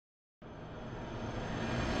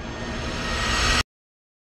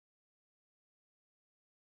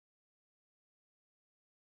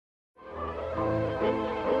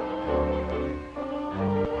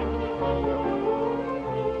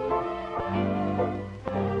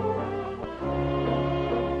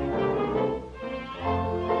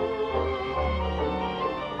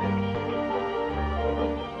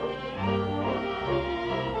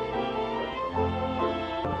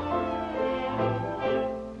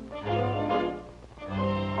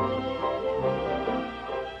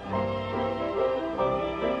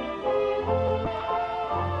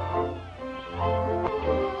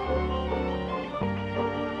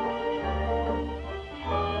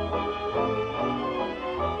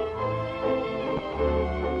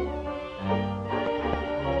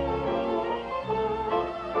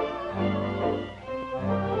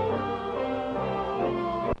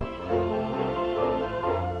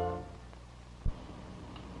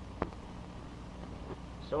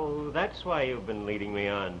So that's why you've been leading me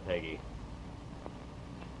on, Peggy.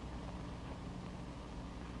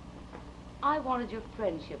 I wanted your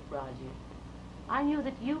friendship, Roger. I knew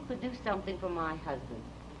that you could do something for my husband.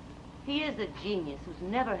 He is a genius who's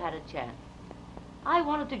never had a chance. I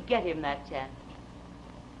wanted to get him that chance.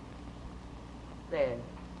 There.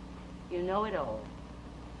 You know it all.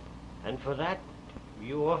 And for that,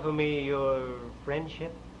 you offer me your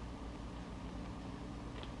friendship?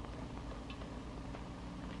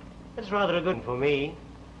 That's rather a good one for me.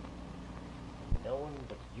 No one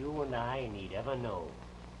but you and I need ever know.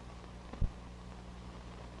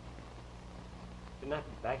 You're not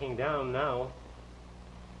backing down now.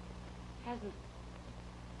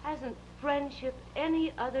 Hasn't friendship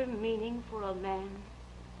any other meaning for a man?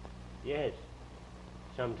 Yes,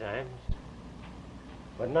 sometimes.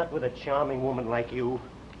 But not with a charming woman like you.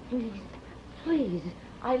 Please, please,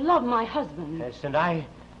 I love my husband. Yes, and I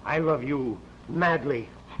love you madly.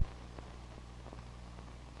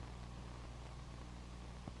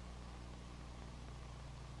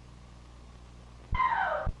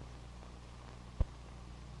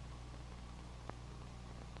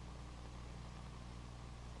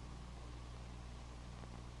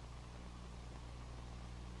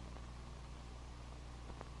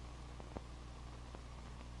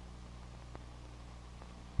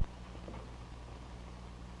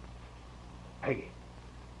 Peggy.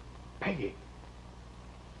 Peggy.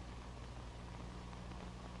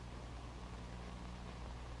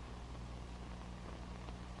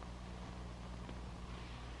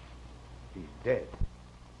 He's dead.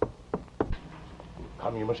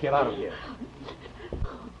 Come, you must get out of here.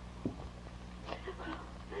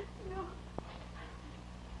 No.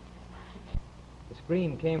 The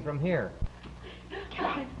scream came from here. Get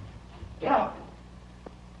out. Get out.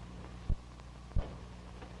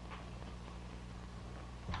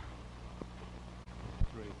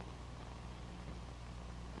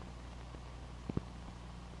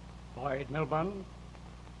 Boyd Milburn,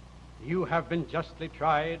 you have been justly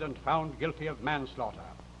tried and found guilty of manslaughter.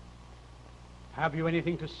 Have you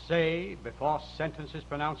anything to say before sentence is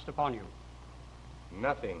pronounced upon you?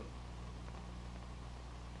 Nothing.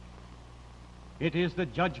 It is the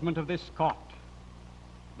judgment of this court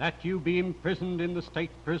that you be imprisoned in the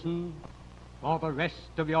state prison for the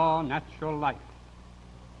rest of your natural life.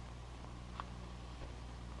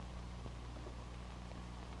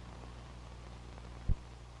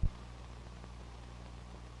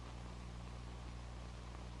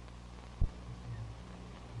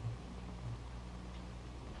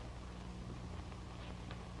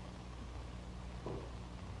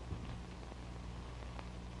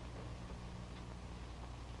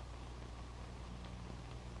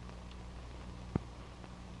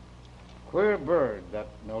 Queer bird, that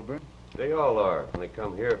Milburn. They all are when they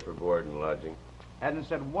come here for board and lodging. Hasn't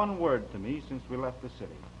said one word to me since we left the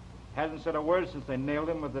city. Hasn't said a word since they nailed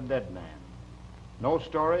him with the dead man. No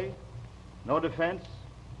story, no defense,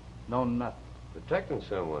 no nothing. Protecting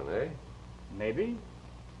someone, eh? Maybe.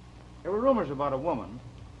 There were rumors about a woman,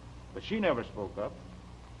 but she never spoke up.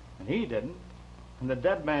 And he didn't. And the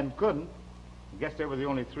dead man couldn't. I guess they were the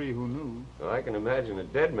only three who knew. Well, I can imagine a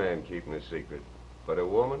dead man keeping a secret. But a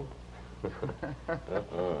woman?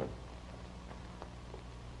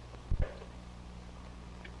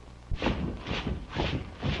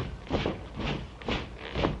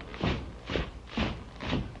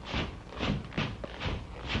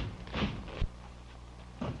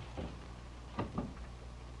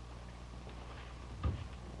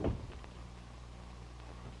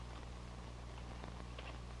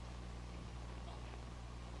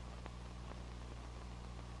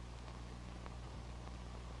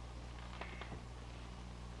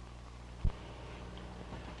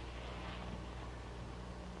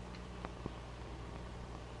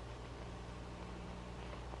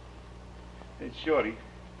 Hey, Shorty,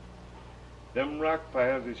 them rock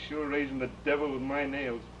piles is sure raising the devil with my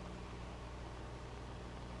nails.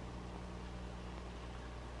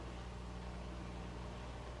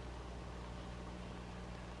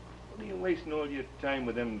 What are you wasting all your time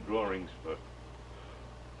with them drawings for?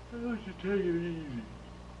 Why don't you take it easy?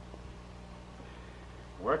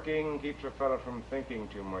 Working keeps a fellow from thinking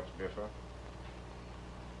too much, Biffa.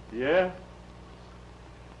 Yeah?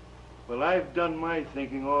 Well, I've done my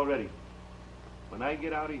thinking already. When I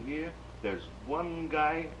get out of here, there's one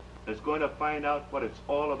guy that's going to find out what it's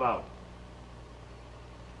all about.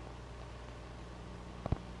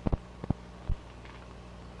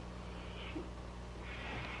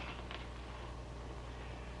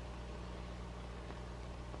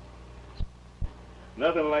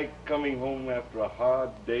 Nothing like coming home after a hard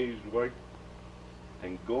day's work,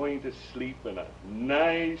 and going to sleep in a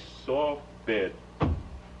nice, soft bed.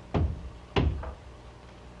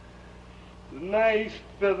 Nice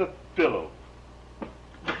feather pillow.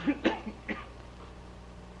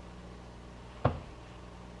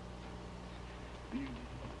 These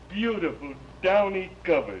beautiful downy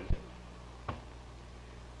covers.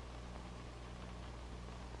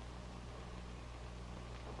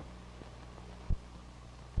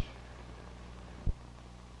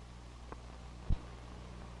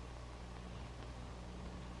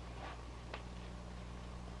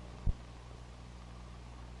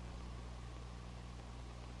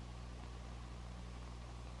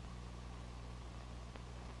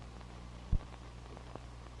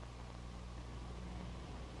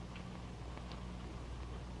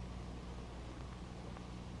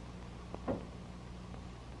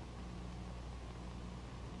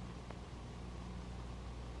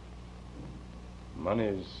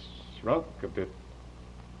 Money's shrunk a bit,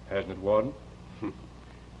 hasn't it, Warden?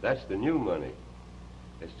 That's the new money.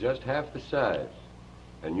 It's just half the size,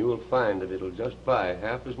 and you'll find that it'll just buy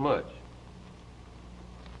half as much.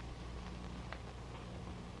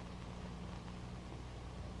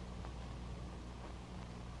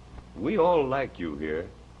 We all like you here,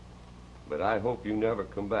 but I hope you never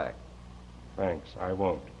come back. Thanks, I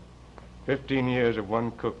won't. 15 years of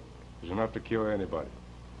one cook is enough to cure anybody.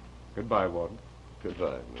 Goodbye, Warden.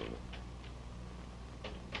 Goodbye, Miller.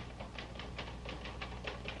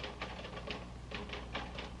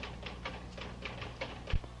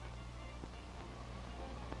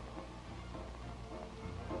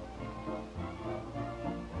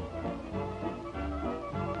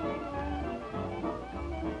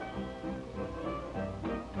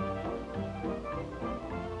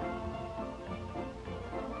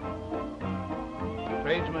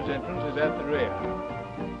 Tradesman's entrance is at the rear.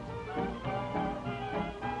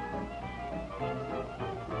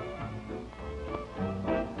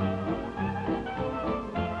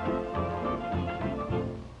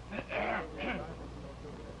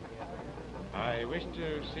 I wish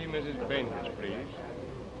to see Mrs. Bainbridge, please.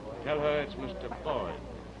 Tell her it's Mr. Boyd.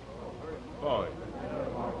 Boyd.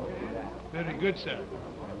 Very good, sir.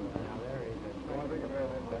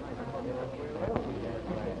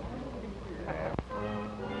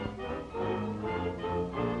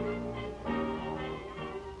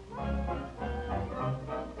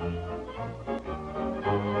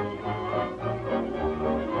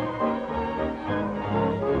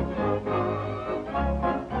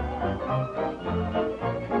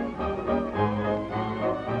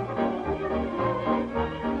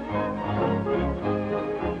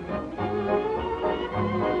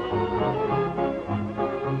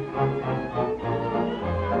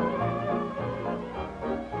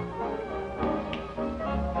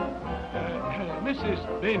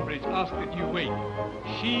 Mrs. Bainbridge asked that you wait.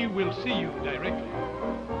 She will see you directly.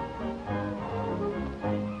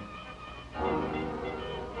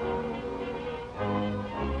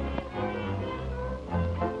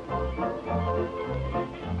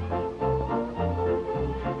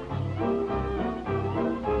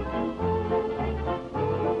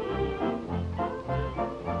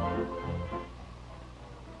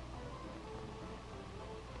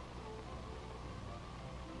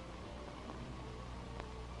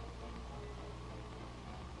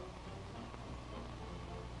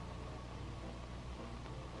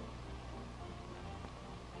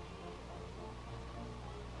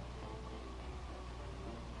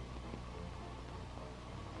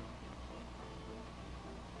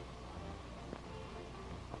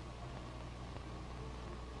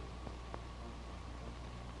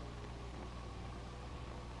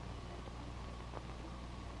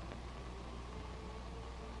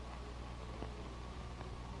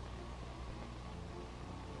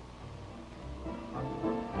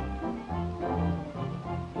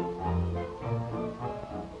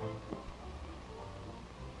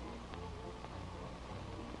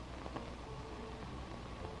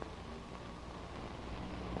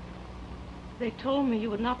 They told me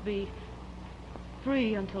you would not be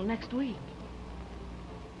free until next week.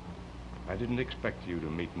 I didn't expect you to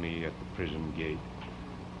meet me at the prison gate.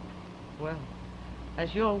 Well,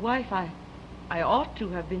 as your wife, I ought to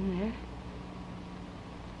have been there.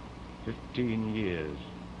 15 years.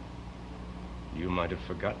 You might have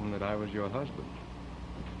forgotten that I was your husband.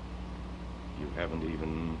 You haven't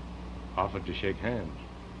even offered to shake hands.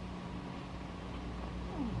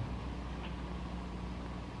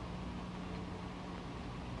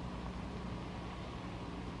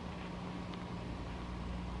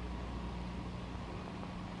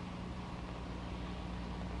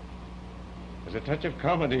 There's a touch of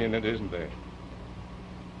comedy in it, isn't there?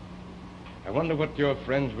 I I wonder what your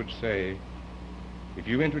friends would say if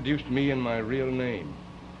you introduced me in my real name.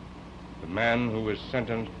 The man who was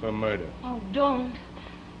sentenced for murder. Oh, don't.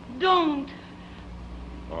 Don't.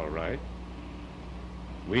 All right.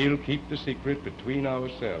 We'll keep the secret between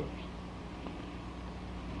ourselves.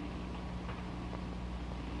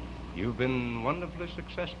 You've been wonderfully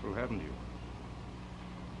successful, haven't you?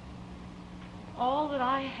 All that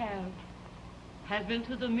I have has been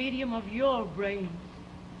through the medium of your brains,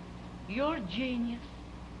 your genius,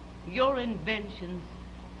 your inventions,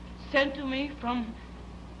 sent to me from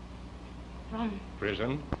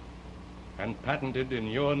prison, and patented in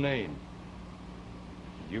your name.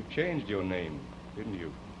 You've changed your name, didn't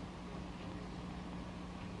you?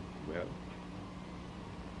 Well,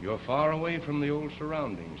 you're far away from the old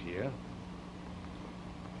surroundings here.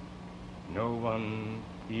 No one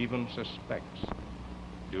even suspects,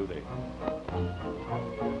 do they?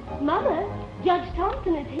 Mother, Judge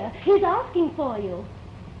Thompson is here. He's asking for you.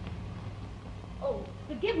 Oh,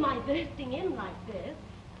 forgive my bursting in like this.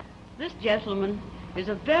 This gentleman is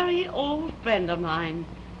a very old friend of mine,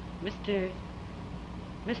 Mr.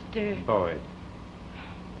 Boyd.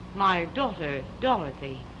 My daughter,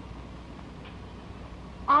 Dorothy.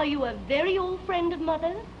 Are you a very old friend of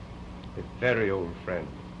Mother's? A very old friend.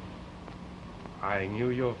 I knew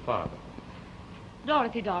your father.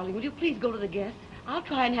 Dorothy, darling, will you please go to the guests? I'll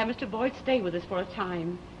try and have Mr. Boyd stay with us for a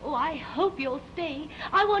time. Oh, I hope you'll stay.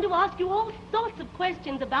 I want to ask you all sorts of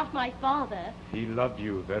questions about my father. He loved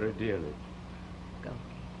you very dearly. Go.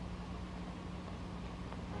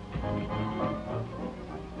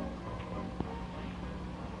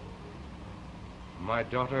 My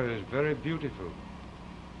daughter is very beautiful.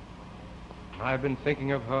 I've been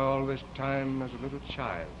thinking of her all this time as a little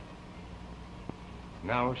child.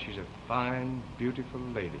 Now she's a fine, beautiful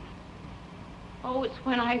lady. Oh, it's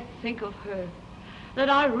when I think of her that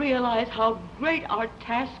I realize how great our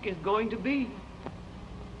task is going to be.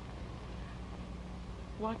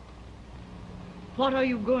 What are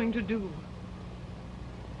you going to do?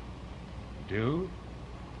 Do?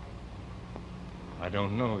 I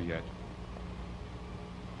don't know yet.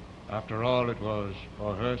 After all, it was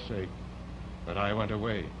for her sake that I went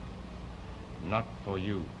away, not for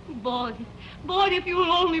you. Boyd, if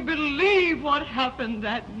you'll only believe what happened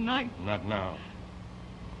that night. Not now.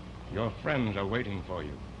 Your friends are waiting for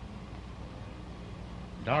you.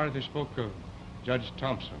 Dorothy spoke of Judge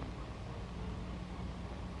Thompson.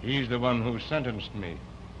 He's the one who sentenced me.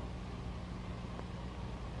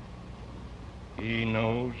 He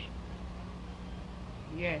knows?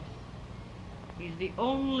 Yes. He's the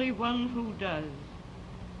only one who does.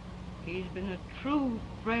 He's been a true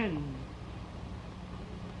friend.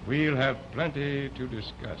 We'll have plenty to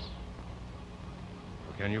discuss.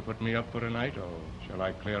 Can you put me up for a night, or shall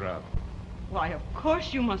I clear out? Why, of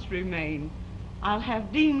course you must remain. I'll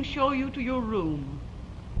have Dean show you to your room.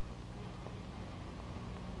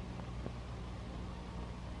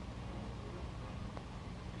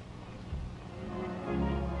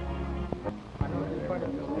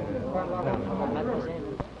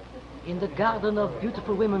 In the garden of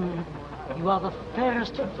beautiful women, you are the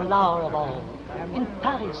fairest flower of all. In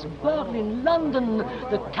Paris, Berlin, London,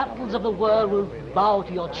 the capitals of the world will bow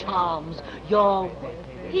to your charms, your...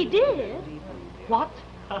 He did? What?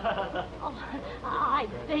 Oh, I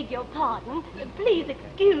beg your pardon. Please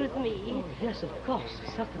excuse me. Oh, yes, of course,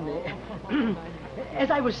 certainly. As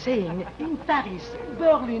I was saying, in Paris,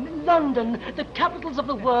 Berlin, London, the capitals of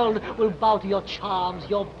the world will bow to your charms,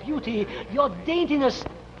 your beauty, your daintiness.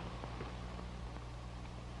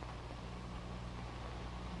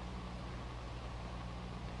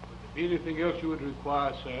 Anything else you would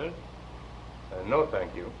require, sir? No,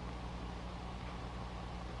 thank you.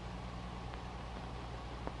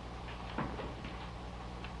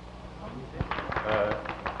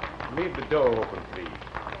 Leave the door open, please.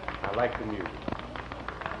 I like the music.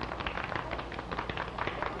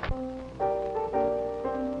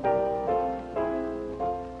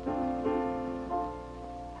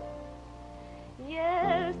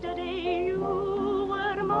 Yesterday you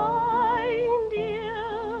were mine,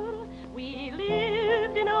 dear. We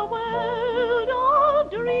lived in a world of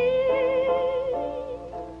dreams.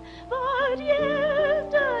 But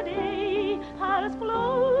yesterday has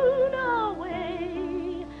flown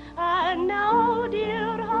away. And now,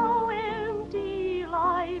 dear, how empty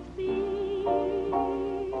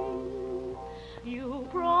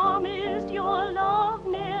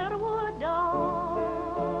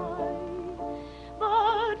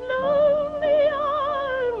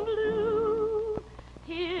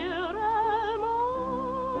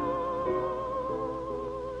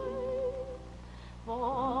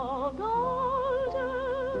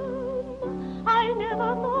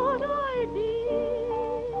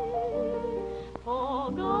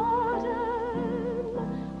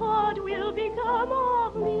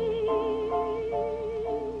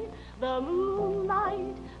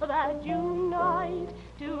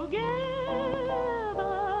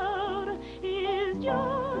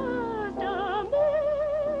just a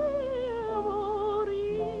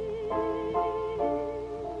memory,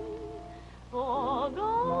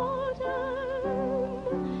 forgotten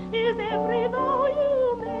is every vow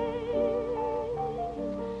you made,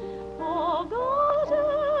 forgotten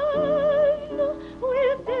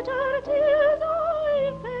with bitter tears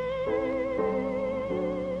I fade,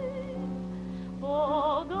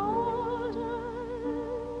 forgotten,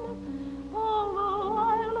 although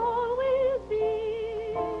I'll always be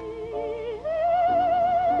here.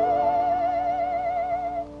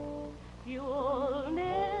 You'll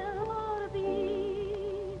never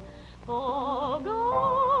be forgotten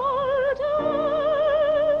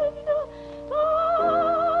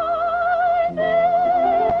by me.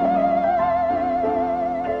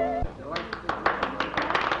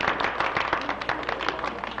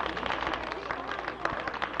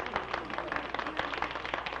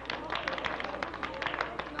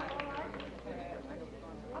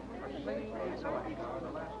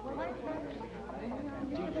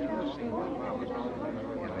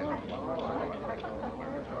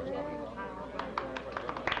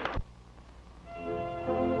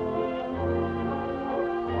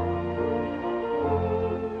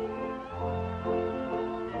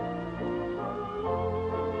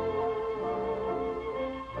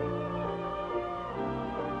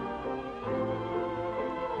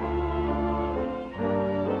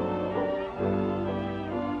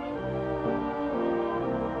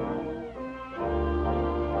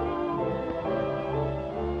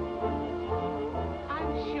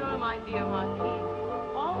 I'm sure, my dear Marquis,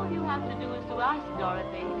 all you have to do is to ask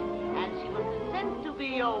Dorothy, and she will consent to be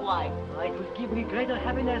your wife. It will give me greater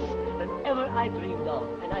happiness than ever I dreamed of,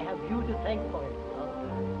 and I have you to thank for it.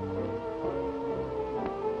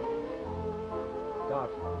 Doc,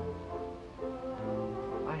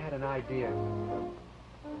 I had an idea.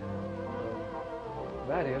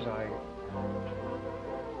 That is, I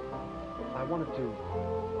wanted to,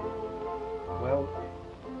 well,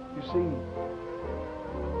 you see,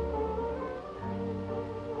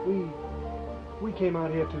 we came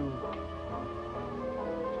out here to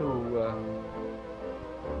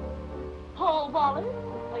Paul Wallace,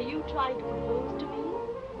 are you trying to propose to me?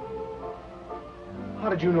 how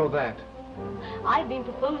did you know that? I've been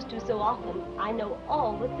proposed to so often, I know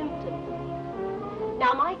all the symptoms.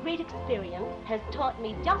 Now, my great experience has taught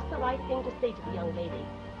me just the right thing to say to the young lady.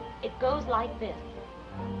 It goes like this.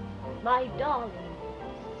 My darling,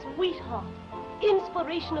 sweetheart,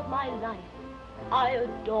 inspiration of my life, I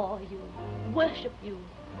adore you, worship you.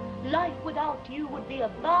 Life without you would be a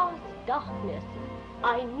vast darkness.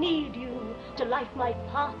 I need you to light my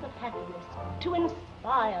path of happiness, to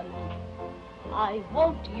inspire me. I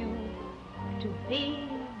want you to be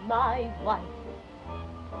my wife.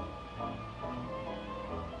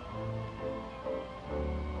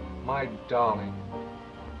 My darling,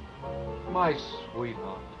 my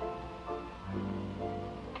sweetheart.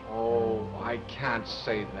 Oh, I can't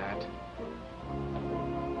say that.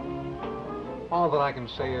 All that I can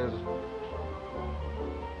say is,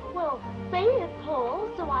 Well, say it, Paul,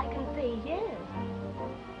 so I can say yes.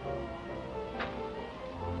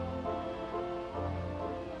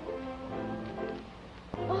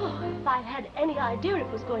 Oh, if I had any idea it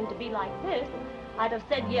was going to be like this, I'd have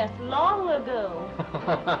said yes long ago.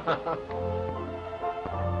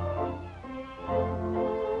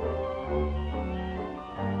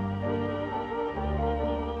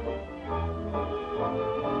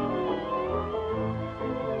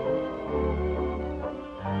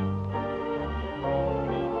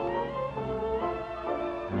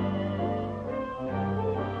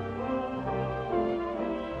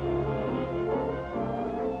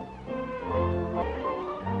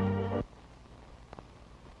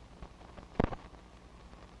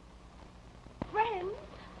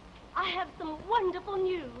 Wonderful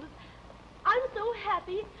news. I'm so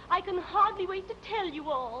happy I can hardly wait to tell you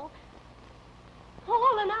all.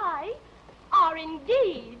 Paul and I are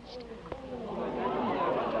engaged.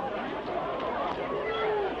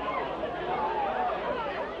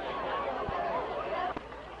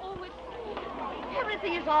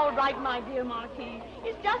 Everything is all right, my dear Marquis.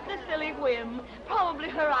 It's just a silly whim. Probably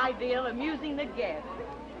her idea of amusing the guests.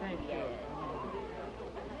 Thank you.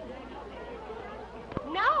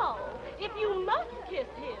 Now, if you must kiss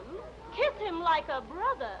him like a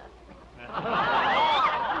brother.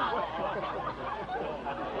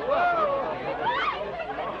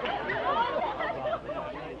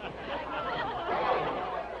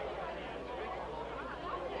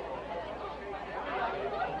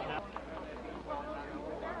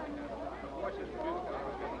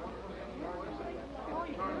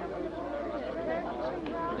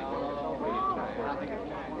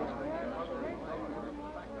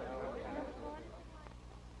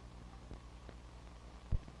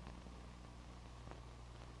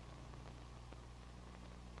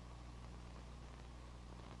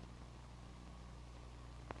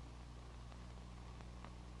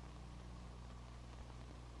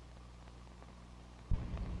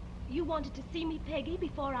 you wanted to see me, Peggy,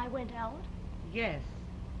 before I went out? Yes.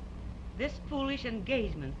 This foolish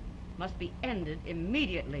engagement must be ended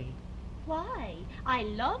immediately. Why? I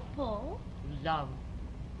love Paul. Love.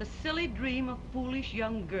 The silly dream of foolish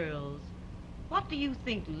young girls. What do you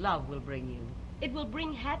think love will bring you? It will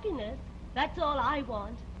bring happiness. That's all I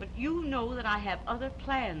want. But you know that I have other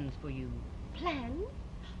plans for you. Plans?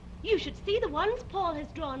 You should see the ones Paul has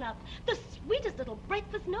drawn up. The sweetest little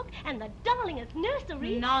breakfast nook and the darlingest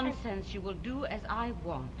nursery. Nonsense. You will do as I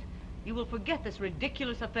want. You will forget this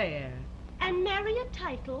ridiculous affair. And marry a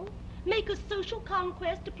title? Make a social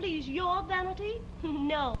conquest to please your vanity?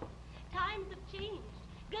 No. Times have changed.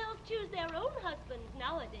 Girls choose their own husbands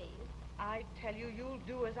nowadays. I tell you, you'll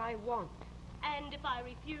do as I want. And if I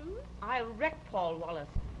refuse? I'll wreck Paul Wallace.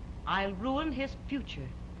 I'll ruin his future.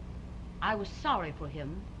 I was sorry for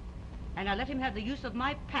him, and I let him have the use of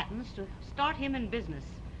my patents to start him in business.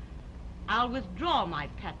 I'll withdraw my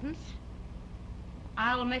patents.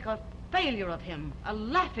 I'll make a failure of him, a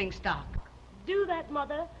laughingstock. Do that,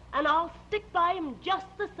 Mother, and I'll stick by him just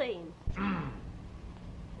the same.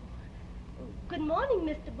 Good morning,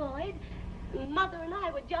 Mr. Boyd. Mother and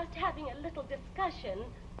I were just having a little discussion.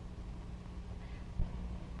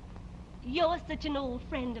 You're such an old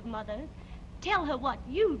friend of Mother's. Tell her what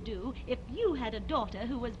you'd do if you had a daughter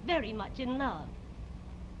who was very much in love.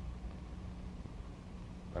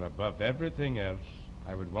 But above everything else,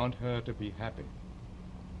 I would want her to be happy.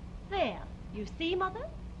 There. You see, Mother?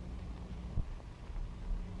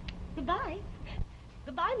 Goodbye.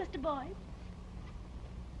 Goodbye, Mr. Boyd.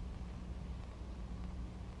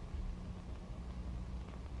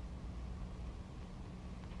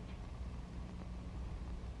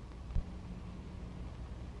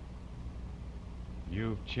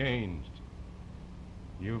 You've changed.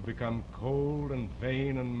 You've become cold and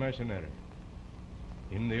vain and mercenary.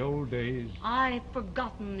 In the old days... I've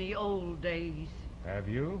forgotten the old days. Have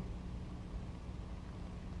you?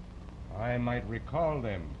 I might recall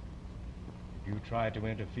them if you tried to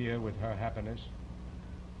interfere with her happiness.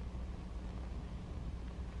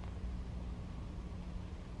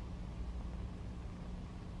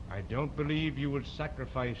 I don't believe you would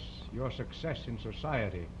sacrifice your success in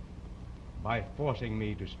society by forcing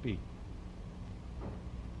me to speak.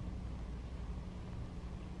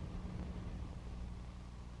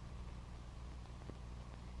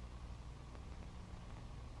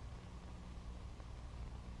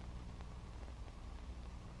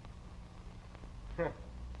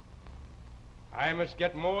 I must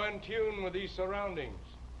get more in tune with these surroundings.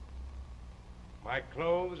 My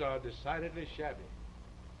clothes are decidedly shabby.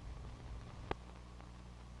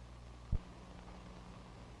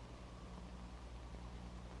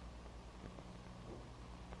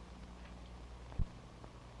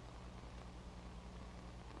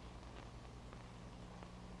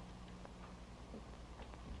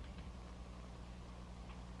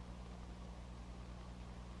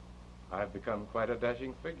 I've become quite a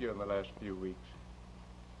dashing figure in the last few weeks.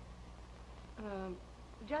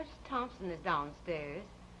 Judge Thompson is downstairs.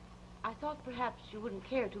 I thought perhaps you wouldn't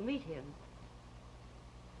care to meet him.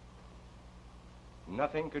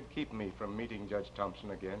 Nothing could keep me from meeting Judge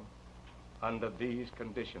Thompson again under these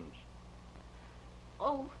conditions.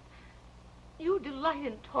 Oh, you delight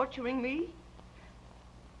in torturing me?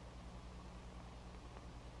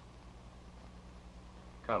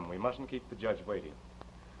 Come, we mustn't keep the judge waiting.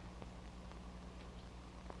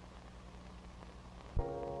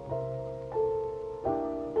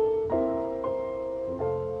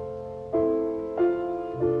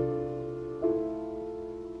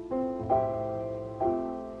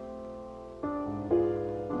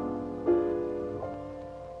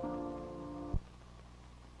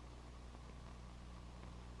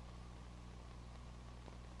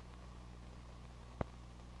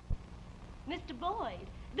 Mr. Boyd,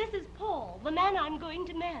 this is Paul, the man I'm going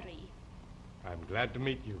to marry. I'm glad to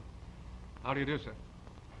meet you. How do you do, sir?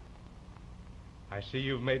 I see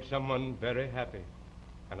you've made someone very happy,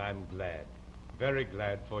 and I'm glad, very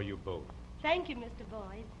glad for you both. Thank you, Mr.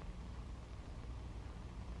 Boyd.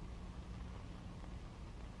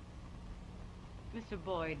 Mr.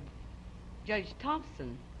 Boyd, Judge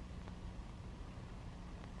Thompson.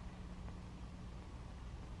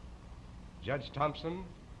 Judge Thompson,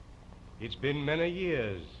 it's been many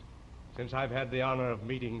years since I've had the honor of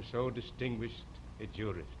meeting so distinguished a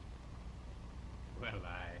jurist. Well,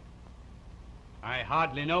 I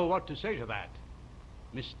hardly know what to say to that.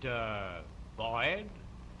 Mr. Boyd?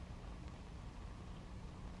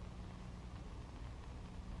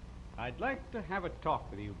 I'd like to have a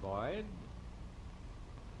talk with you, Boyd.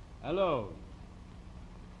 Alone.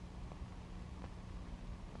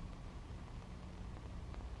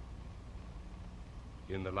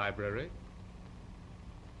 In the library?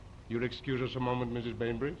 You'll excuse us a moment, Mrs.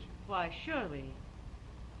 Bainbridge? Why, surely.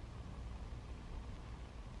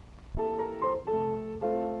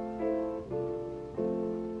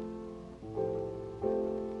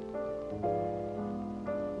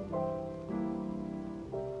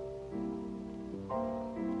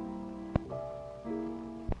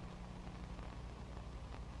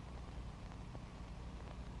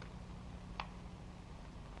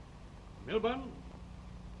 Milburn,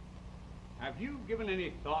 have you given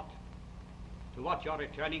any thought to what your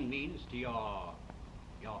returning means to your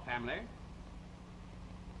family?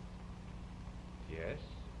 Yes.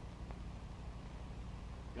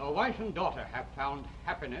 Your wife and daughter have found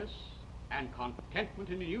happiness and contentment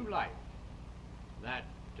in a new life that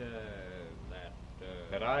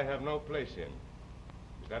I have no place in.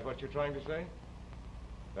 Is that what you're trying to say?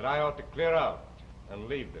 That I ought to clear out and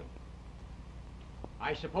leave them?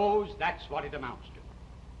 I suppose that's what it amounts to.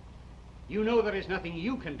 You know there is nothing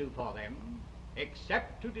you can do for them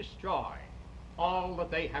except to destroy all that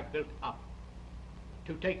they have built up,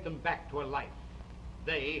 to take them back to a life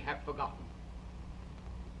they have forgotten.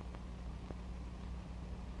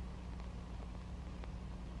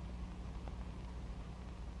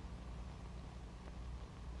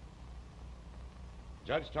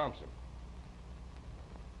 Judge Thompson,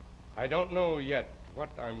 I don't know yet what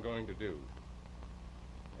I'm going to do,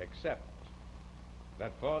 except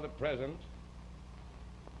that for the present,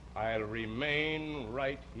 I'll remain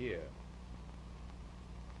right here.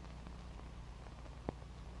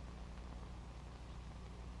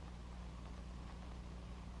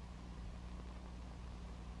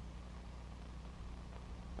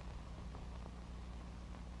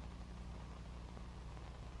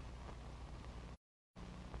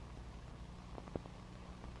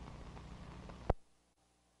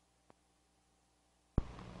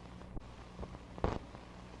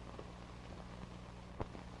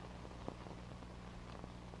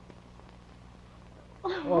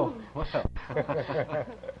 Oh, well.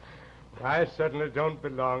 I certainly don't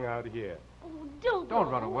belong out here. Oh, don't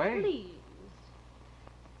run away. Please.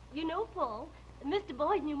 You know, Paul, Mr.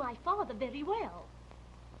 Boyd knew my father very well.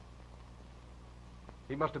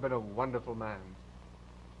 He must have been a wonderful man.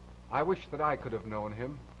 I wish that I could have known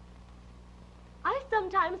him. I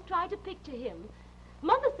sometimes try to picture him.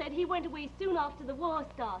 Mother said he went away soon after the war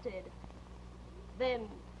started. Then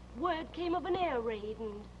word came of an air raid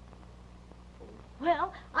and...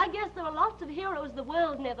 Well, I guess there are lots of heroes the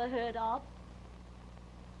world never heard of.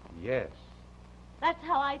 Yes. That's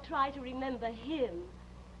how I try to remember him.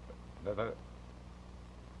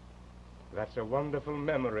 That's a wonderful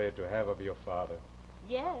memory to have of your father.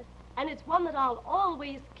 Yes, and it's one that I'll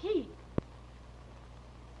always keep.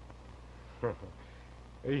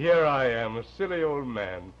 Here I am, a silly old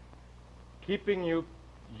man, keeping you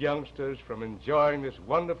youngsters from enjoying this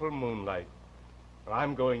wonderful moonlight.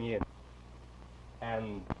 I'm going in.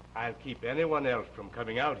 And I'll keep anyone else from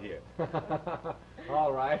coming out here.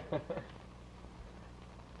 All right.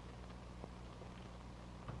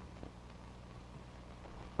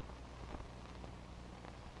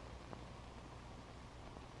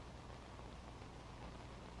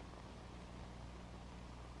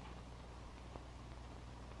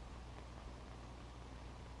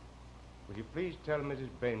 Will you please tell Mrs.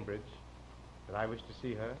 Bainbridge that I wish to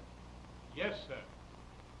see her? Yes, sir.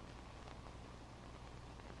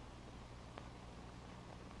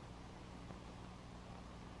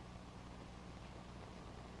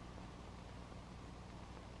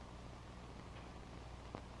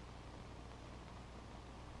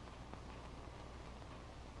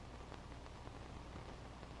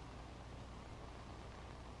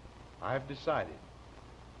 I've decided.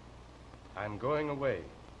 I'm going away.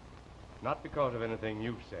 Not because of anything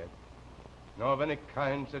you've said, nor of any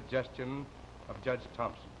kind suggestion of Judge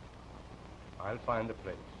Thompson. I'll find a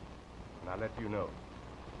place, and I'll let you know.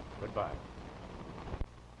 Goodbye.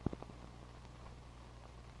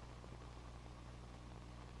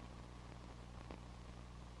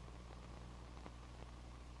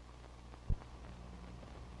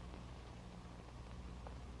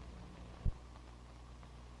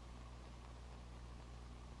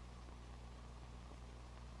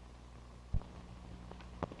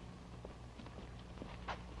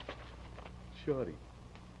 Shorty.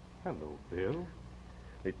 Hello, Bill.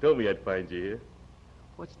 They told me I'd find you here.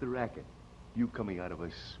 What's the racket? You coming out of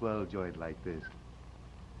a swell joint like this?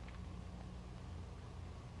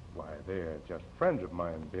 Why, they're just friends of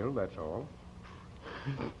mine, Bill, that's all.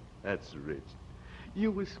 That's rich.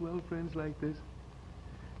 You with swell friends like this?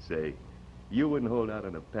 Say, you wouldn't hold out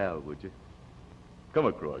on a pal, would you? Come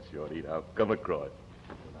across, Shorty, now. Come across.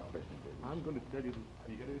 Now, listen, Bill. I'm going to tell you this.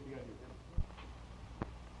 You got anything on your head?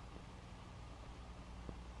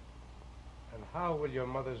 And how will your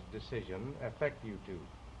mother's decision affect you two?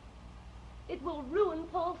 It will ruin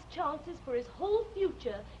Paul's chances for his whole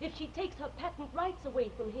future if she takes her patent rights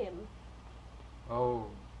away from him. Oh,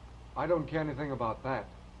 I don't care anything about that.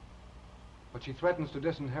 But she threatens to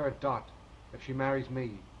disinherit Dot if she marries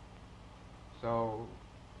me. So,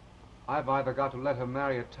 I've either got to let her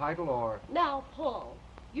marry a title or... Now, Paul,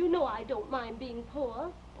 you know I don't mind being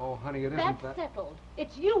poor. Oh, honey, it isn't That's that... settled.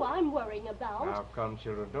 It's you I'm worrying about. Now, come,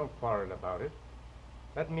 children, don't quarrel about it.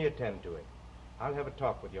 Let me attend to it. I'll have a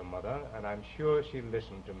talk with your mother, and I'm sure she'll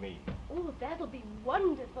listen to me. Oh, that'll be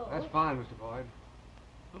wonderful. That's fine, Mr. Boyd.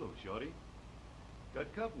 Hello, Shorty.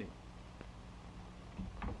 Got company.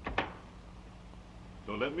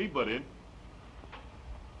 Don't let me butt in.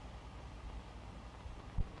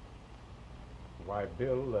 Why,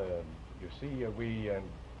 Bill, you see,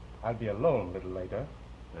 I'll be alone a little later.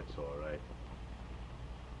 That's all right.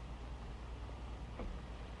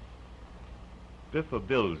 Biffa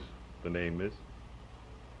Bill's the name, miss.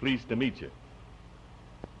 Pleased to meet you.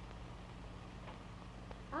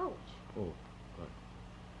 Ouch. Oh,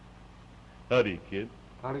 howdy, kid.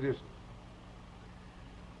 Howdy do, sir.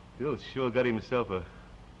 Bill's sure got himself a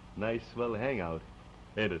nice, swell hangout,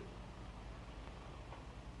 ain't it?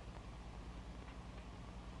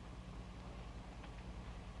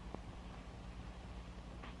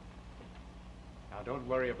 Now, don't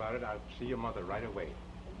worry about it. I'll see your mother right away.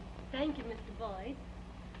 Thank you, Mr. Boyd.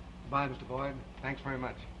 Bye, Mr. Boyd. Thanks very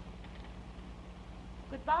much.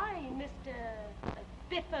 Goodbye, Mr.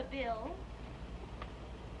 Biffa Bill.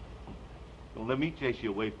 Don't let me chase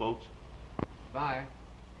you away, folks. Bye.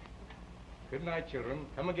 Good night, children.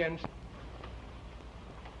 Come again.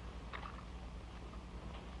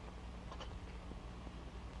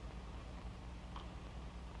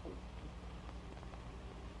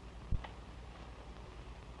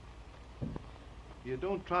 You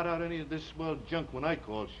don't trot out any of this swell junk when I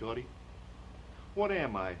call, Shorty. What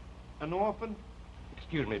am I, an orphan?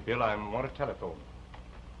 Excuse me, Bill. I want a telephone.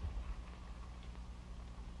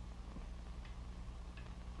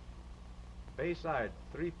 Bayside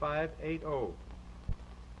 3580.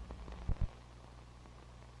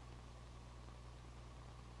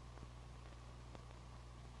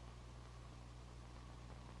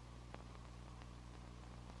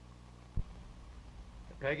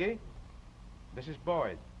 Peggy, this is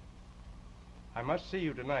Boyd. I must see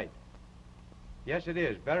you tonight. Yes, it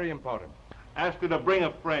is. Very important. Ask her to bring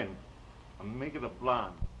a friend. I'm making a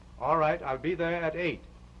blonde. All right, I'll be there at 8.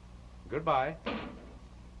 Goodbye.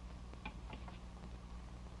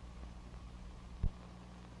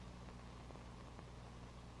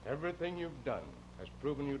 Everything you've done has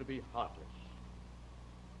proven you to be heartless.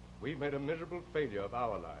 We've made a miserable failure of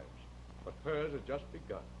our lives, but hers has just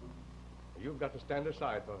begun. You've got to stand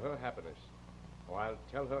aside for her happiness, or I'll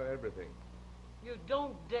tell her everything. You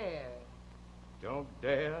don't dare. Don't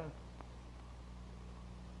dare?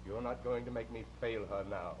 You're not going to make me fail her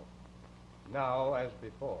now. Now as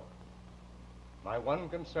before. My one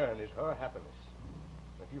concern is her happiness.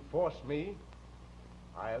 If you force me,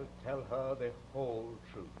 I'll tell her the whole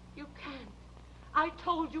truth. You can't. I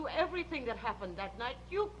told you everything that happened that night.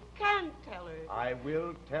 You can't tell her. I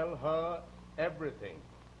will tell her everything,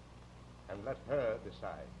 and let her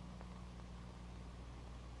decide.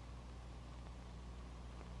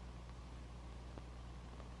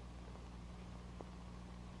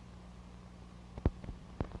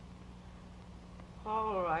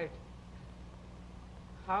 All right.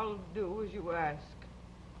 I'll do as you ask.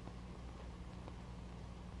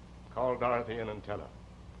 Call Dorothy in and tell her.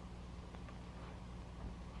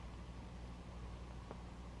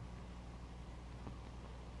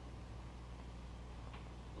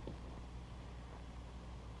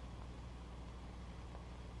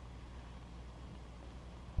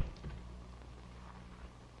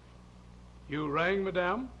 You rang,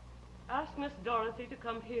 madame? Ask Miss Dorothy to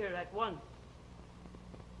come here at once.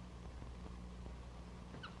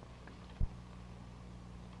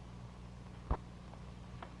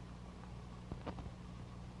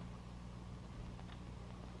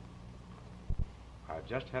 I've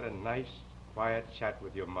just had a nice, quiet chat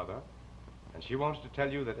with your mother, and she wants to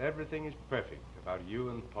tell you that everything is perfect about you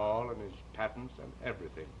and Paul and his patents and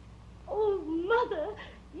everything. Oh, Mother,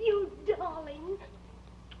 you darling.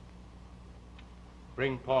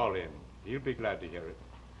 Bring Paul in. He'll be glad to hear it.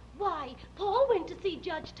 Why, Paul went to see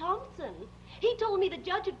Judge Thompson. He told me the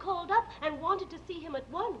judge had called up and wanted to see him at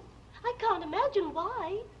once. I can't imagine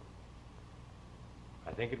why.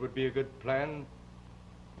 I think it would be a good plan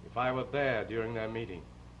if I were there during their meeting.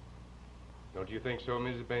 Don't you think so,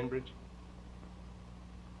 Mrs. Bainbridge?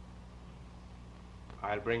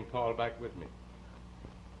 I'll bring Paul back with me.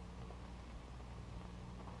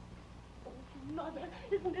 Oh, Mother,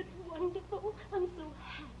 isn't it wonderful? I'm so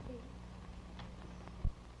happy.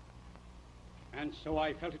 And so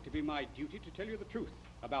I felt it to be my duty to tell you the truth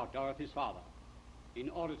about Dorothy's father, in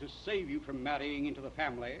order to save you from marrying into the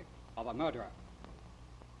family of a murderer.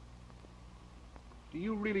 Do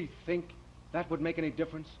you really think that would make any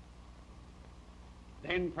difference?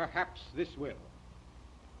 Then perhaps this will.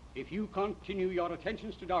 If you continue your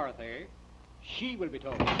attentions to Dorothy, she will be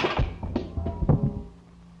told.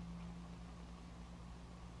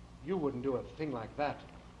 You wouldn't do a thing like that.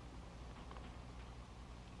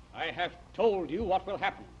 I have told you what will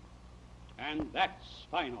happen, and that's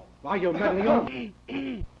final. Why, you're meddling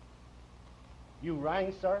on. You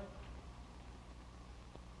rang, sir?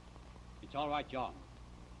 It's all right, John.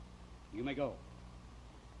 You may go.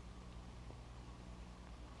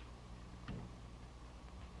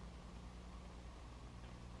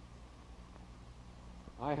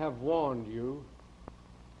 I have warned you.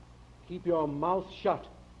 Keep your mouth shut.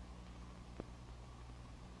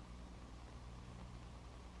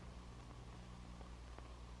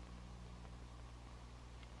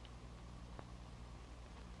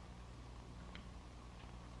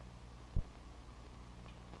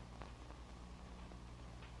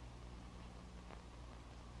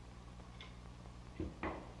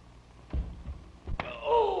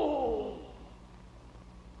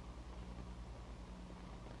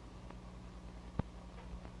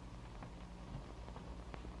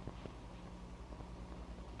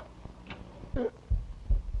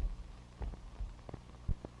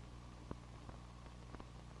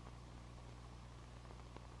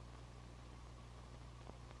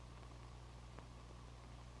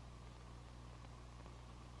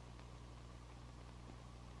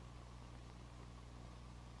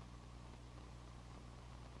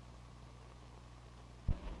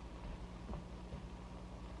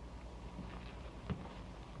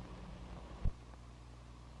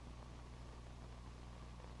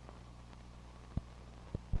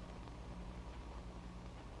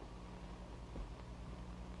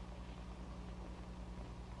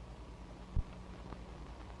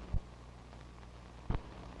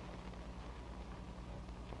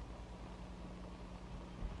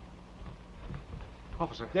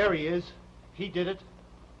 Officer. There he is. He did it.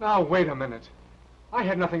 Now, wait a minute. I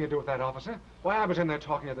had nothing to do with that, officer. Why, I was in there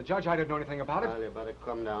talking to the judge. I didn't know anything about it. Well, you better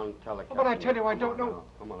come down and tell the captain. But I tell you, I don't know.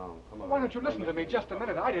 Come along, come on. Why don't you listen to me just a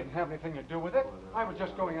minute? I didn't have anything to do with it. I was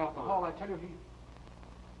just going out in the hall. I tell you, he...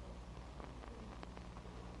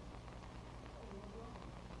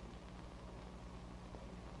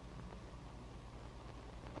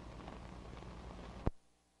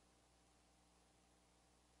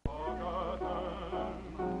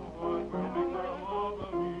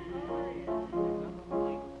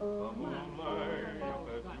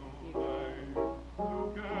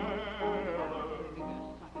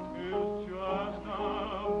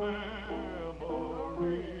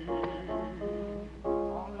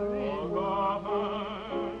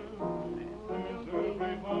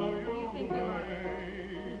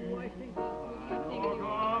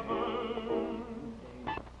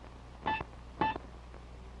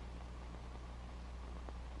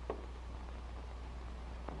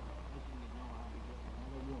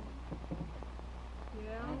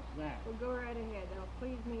 Well, go right ahead. That'll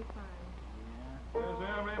please me fine.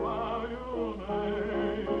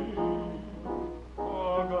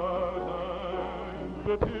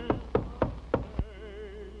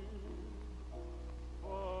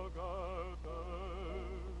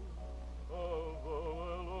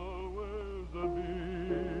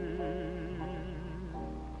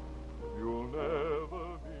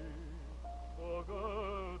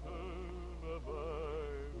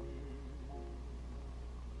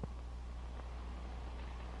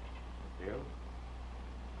 Bill,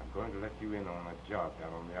 I'm going to let you in on a job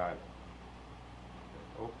down on the island.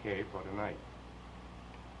 Okay for tonight.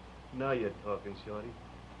 Now you're talking, Shorty.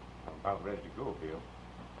 I'm about ready to go, Bill.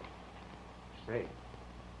 Say,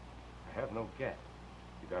 I have no gas.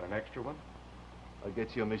 You got an extra one? I'll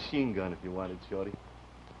get you a machine gun if you want it, Shorty.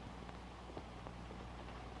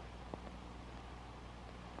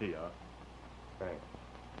 Here you are. Thanks.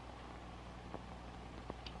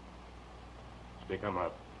 Stick 'em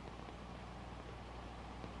up.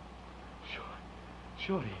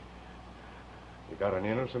 Shorty. You got an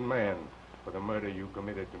innocent man for the murder you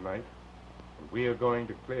committed tonight, and we are going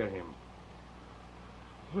to clear him.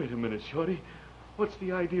 Wait a minute, Shorty. What's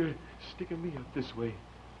the idea of sticking me up this way?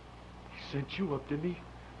 He sent you up, didn't he?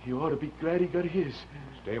 He ought to be glad he got his.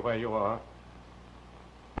 Stay where you are.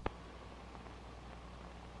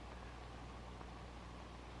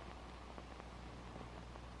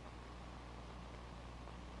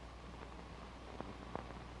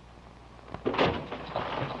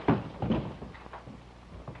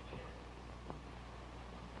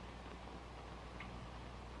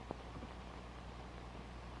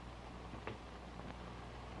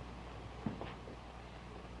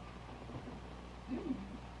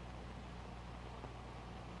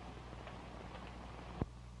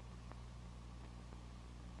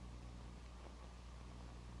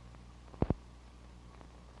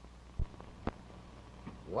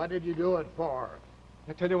 What did you do it for?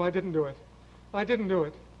 I tell you, I didn't do it. I didn't do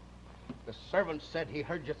it. The servant said he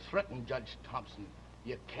heard you threaten Judge Thompson.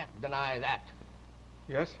 You can't deny that.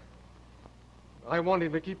 Yes? I want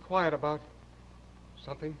him to keep quiet about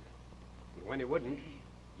something. When he wouldn't,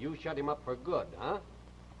 you shut him up for good, huh?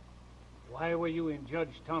 Why were you in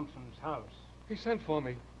Judge Thompson's house? He sent for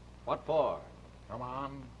me. What for? Come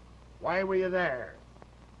on. Why were you there?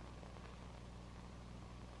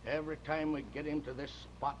 Every time we get him to this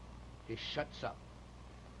spot, he shuts up.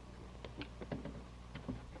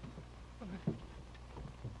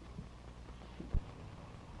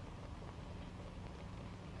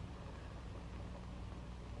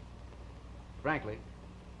 Frankly,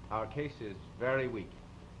 our case is very weak.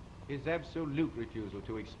 His absolute refusal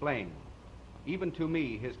to explain, even to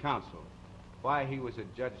me, his counsel, why he was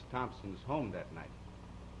at Judge Thompson's home that night,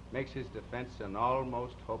 makes his defense an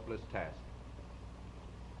almost hopeless task.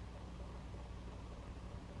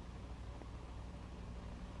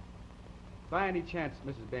 By any chance,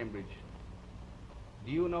 Mrs. Bainbridge,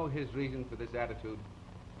 do you know his reason for this attitude?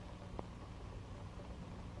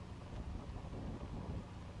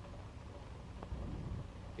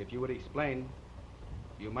 If you would explain,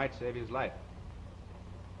 you might save his life.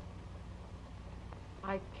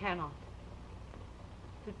 I cannot.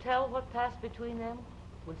 To tell what passed between them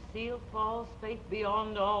would seal Paul's fate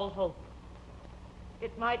beyond all hope.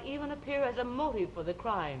 It might even appear as a motive for the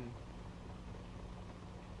crime.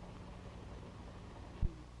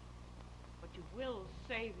 But you will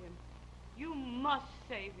save him. You must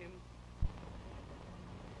save him.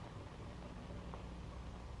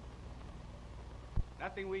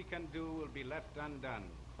 Nothing we can do will be left undone,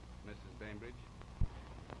 Mrs. Bainbridge.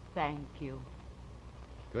 Thank you.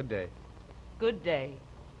 Good day. Good day.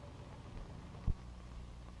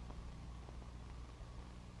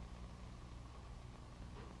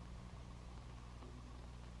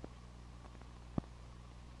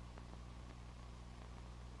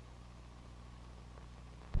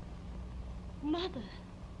 Mother.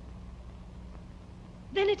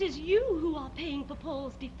 Then it is you who are paying for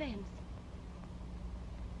Paul's defense.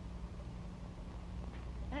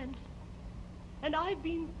 And I've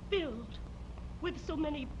been filled with so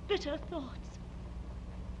many bitter thoughts.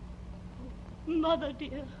 Mother,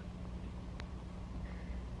 dear.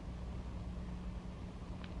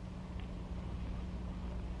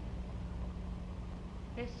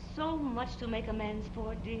 There's so much to make amends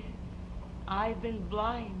for, dear. I've been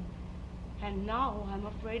blind, and now I'm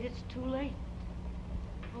afraid it's too late.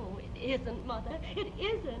 Oh, it isn't, Mother. It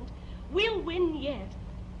isn't. We'll win yet.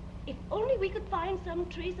 If only we could find some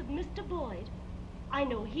trace of Mr. Boyd. I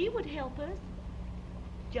know he would help us.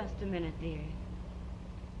 Just a minute, dear.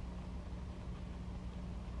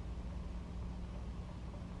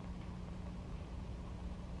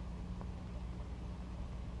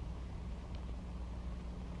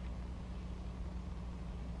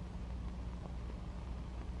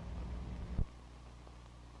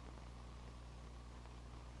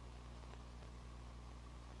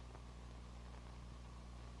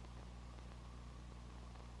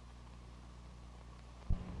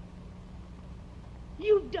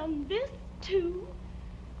 You've done this, too?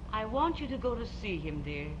 I want you to go to see him,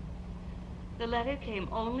 dear. The letter came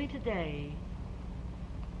only today.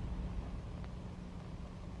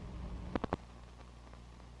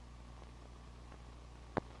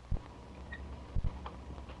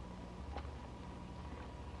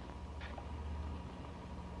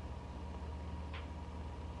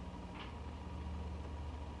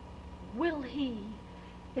 Will he?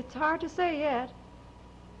 It's hard to say yet.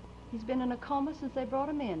 He's been in a coma since they brought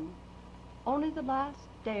him in. Only the last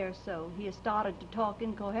day or so he has started to talk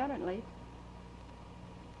incoherently.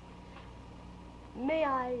 May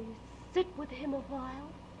I sit with him a while?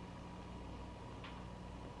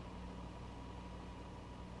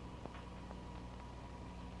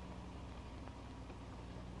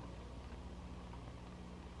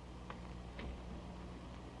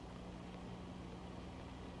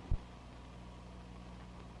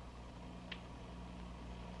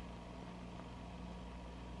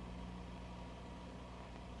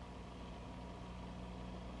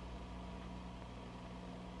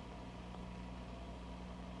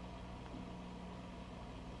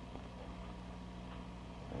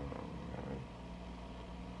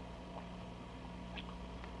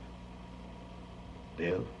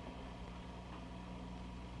 Bill,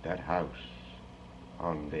 that house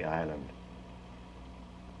on the island,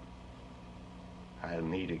 I'll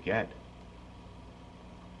need a get.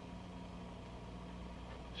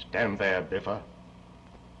 Stand there, Biffa.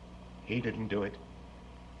 He didn't do it.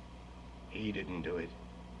 He didn't do it.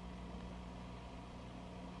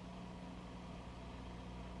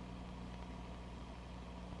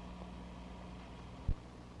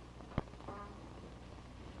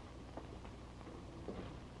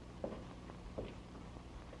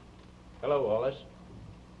 Hello, Wallace.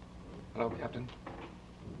 Hello, Captain.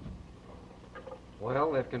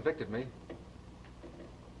 Well, they've convicted me.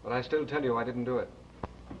 But I still tell you I didn't do it.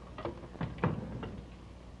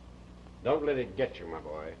 Don't let it get you, my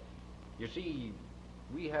boy. You see,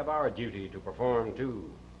 we have our duty to perform, too.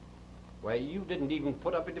 Why, you didn't even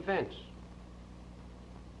put up a defense.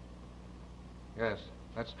 Yes,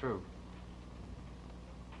 that's true.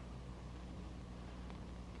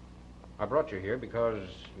 I brought you here because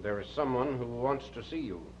there is someone who wants to see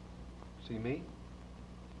you. See me?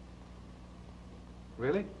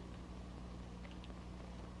 Really?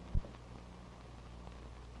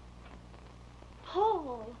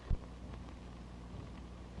 Paul!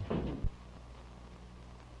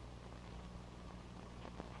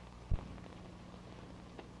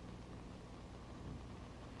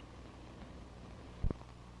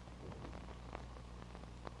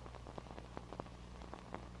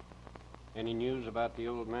 Any news about the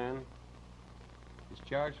old man?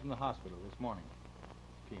 Discharged from the hospital this morning.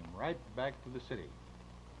 Came right back to the city,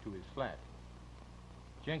 to his flat.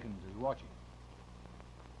 Jenkins is watching.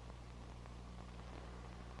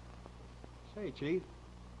 Say, Chief,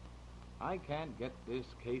 I can't get this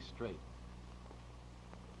case straight.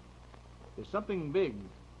 There's something big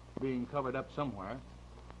being covered up somewhere.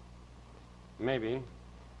 Maybe.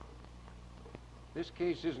 This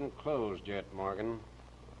case isn't closed yet, Morgan.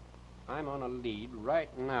 I'm on a lead right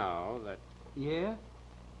now that... Yeah?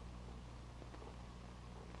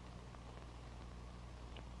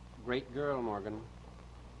 Great girl, Morgan.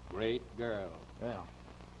 Great girl. Well.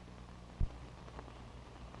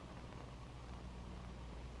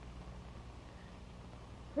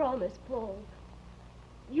 Promise, Paul.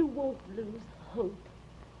 You won't lose hope.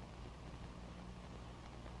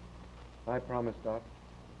 I promise, Doc.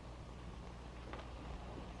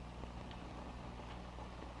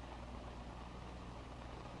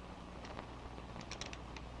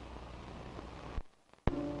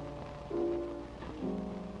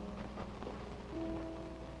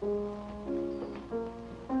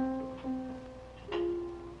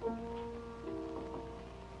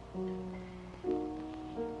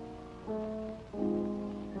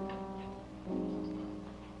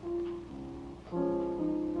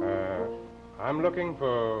 I'm looking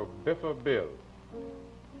for Biffer Bill.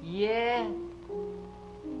 Yeah?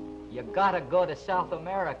 You gotta go to South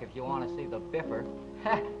America if you want to see the Biffer.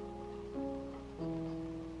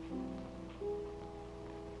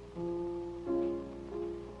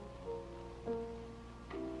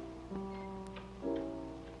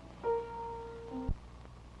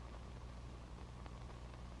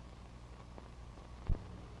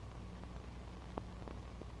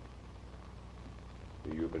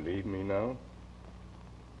 Do you believe me now?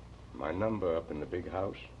 My number up in the big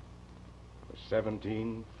house was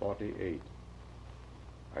 1748.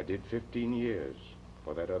 I did 15 years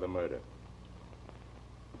for that other murder.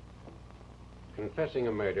 Confessing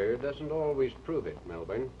a murder doesn't always prove it,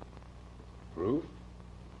 Melbourne. Proof?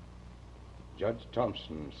 Judge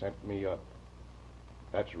Thompson sent me up.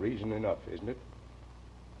 That's reason enough, isn't it?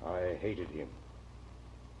 I hated him.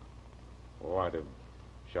 Oh, I'd have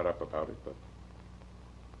shut up about it, but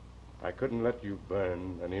I couldn't let you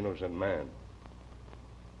burn an innocent man.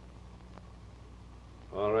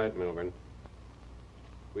 All right, Melbourne.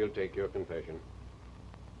 We'll take your confession.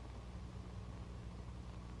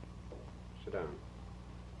 Sit down.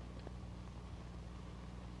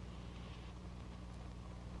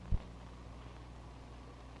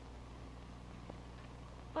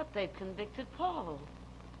 But they've convicted Paul.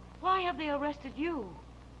 Why have they arrested you?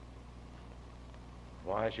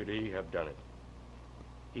 Why should he have done it?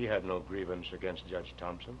 He had no grievance against Judge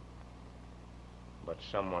Thompson. But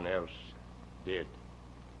someone else did.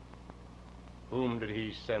 Whom did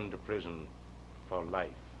he send to prison for life?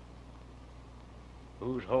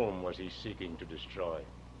 Whose home was he seeking to destroy?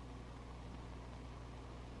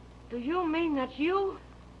 Do you mean that you...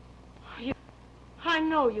 I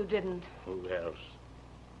know you didn't. Who else?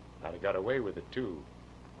 I'd have got away with it, too.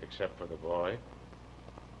 Except for the boy.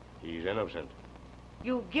 He's innocent.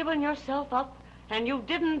 You've given yourself up, and you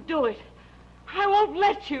didn't do it. I won't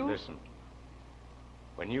let you. Listen.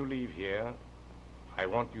 When you leave here, I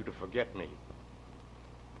want you to forget me.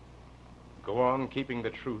 Go on keeping the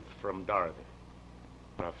truth from Dorothy,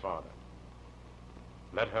 her father.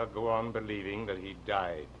 Let her go on believing that he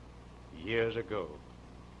died years ago.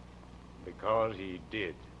 Because he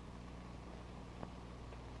did.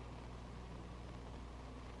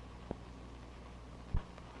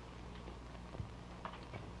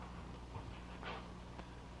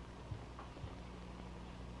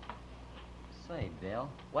 Say, Bill,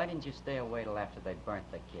 why didn't you stay away till after they burnt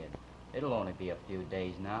the kid? It'll only be a few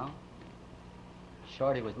days now.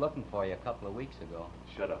 Shorty was looking for you a couple of weeks ago.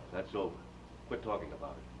 Shut up. That's over. Quit talking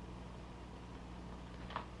about it.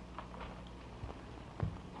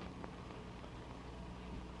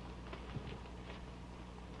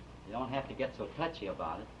 You don't have to get so touchy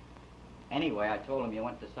about it. Anyway, I told him you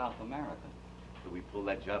went to South America. If we pull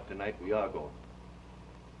that job tonight, we are going.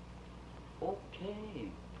 Okay.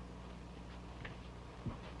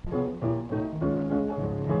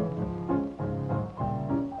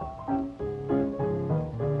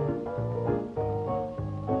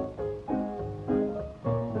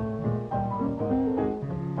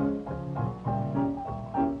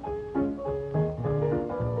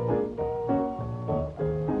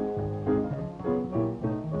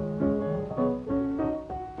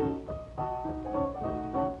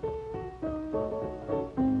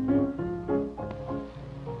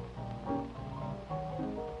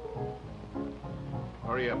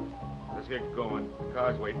 Hurry up. Let's get going. The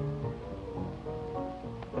car's waiting.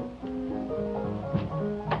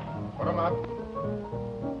 Put 'em up.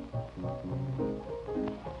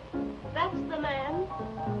 That's the man.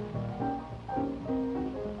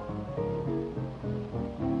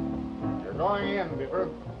 You're going in, Beaver.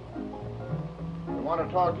 We want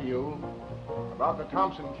to talk to you about the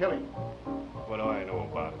Thompson killing. What do I know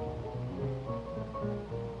about it?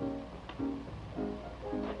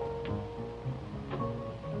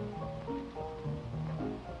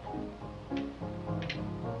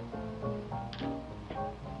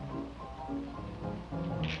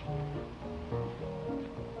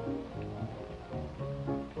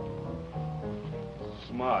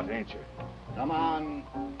 Smart, ain't you? Come on,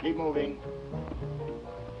 keep moving.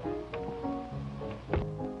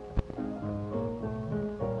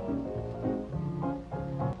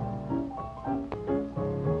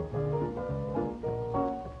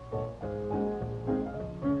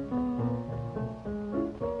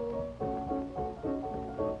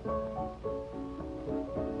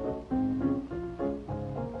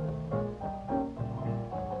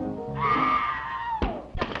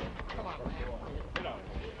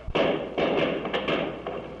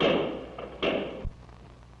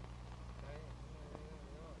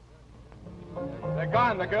 They're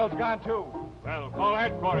gone. The girl's gone, too. Well, call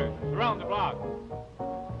headquarters. Surround the block.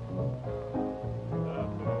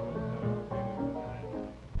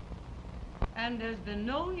 And there's been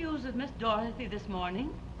no news of Miss Dorothy this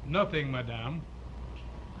morning? Nothing, madame.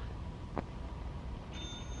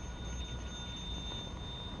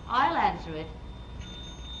 I'll answer it.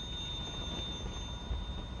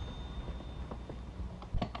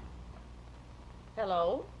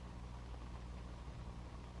 Hello?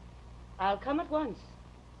 I'll come at once.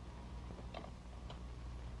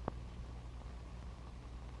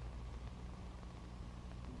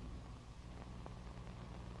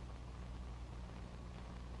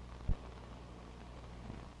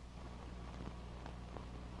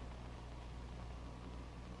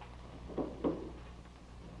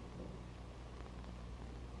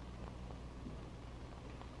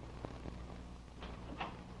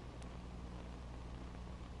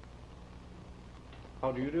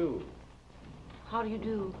 How do you do? How do you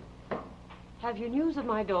do? Have you news of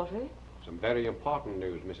my daughter? Some very important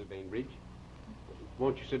news, Mrs. Bainbridge.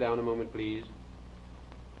 Won't you sit down a moment, please?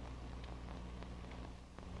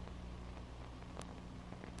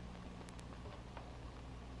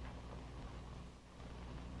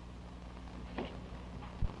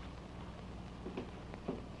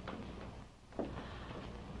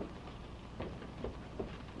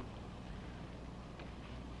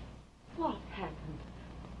 What happened?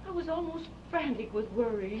 I was almost frantic with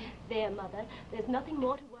worry. There, Mother. There's nothing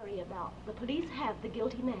more to worry about. The police have the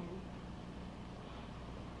guilty man.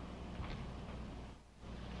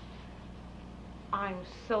 I'm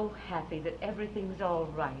so happy that everything's all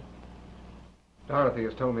right. Dorothy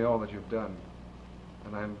has told me all that you've done,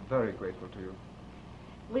 and I'm very grateful to you.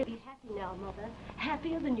 We'll be happy now, Mother.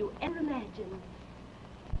 Happier than you ever imagined.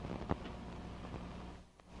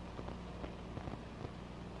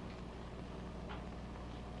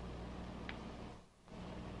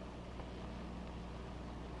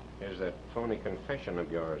 Here's that phony confession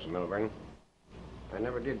of yours, Milburn. I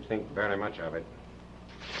never did think very much of it.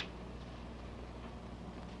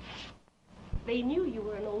 They knew you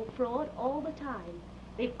were an old fraud all the time.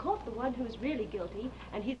 They've caught the one who's really guilty,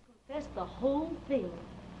 and he's confessed the whole thing.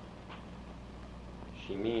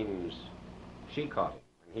 She means she caught him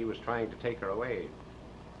when he was trying to take her away.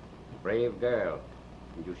 Brave girl.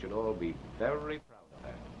 And you should all be very proud of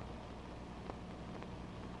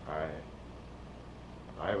her.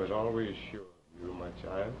 I was always sure of you, my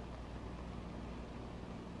child.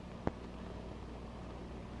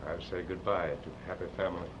 I'll say goodbye to the happy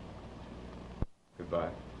family.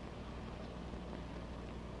 Goodbye.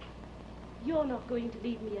 You're not going to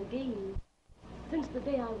leave me again. Since the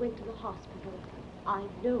day I went to the hospital,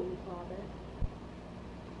 I've known, Father.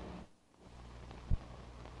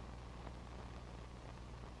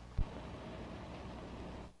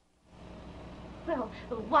 Well,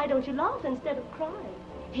 why don't you laugh instead of cry?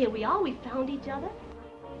 Here we are, we found each other.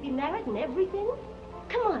 Be married and everything.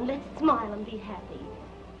 Come on, let's smile and be happy.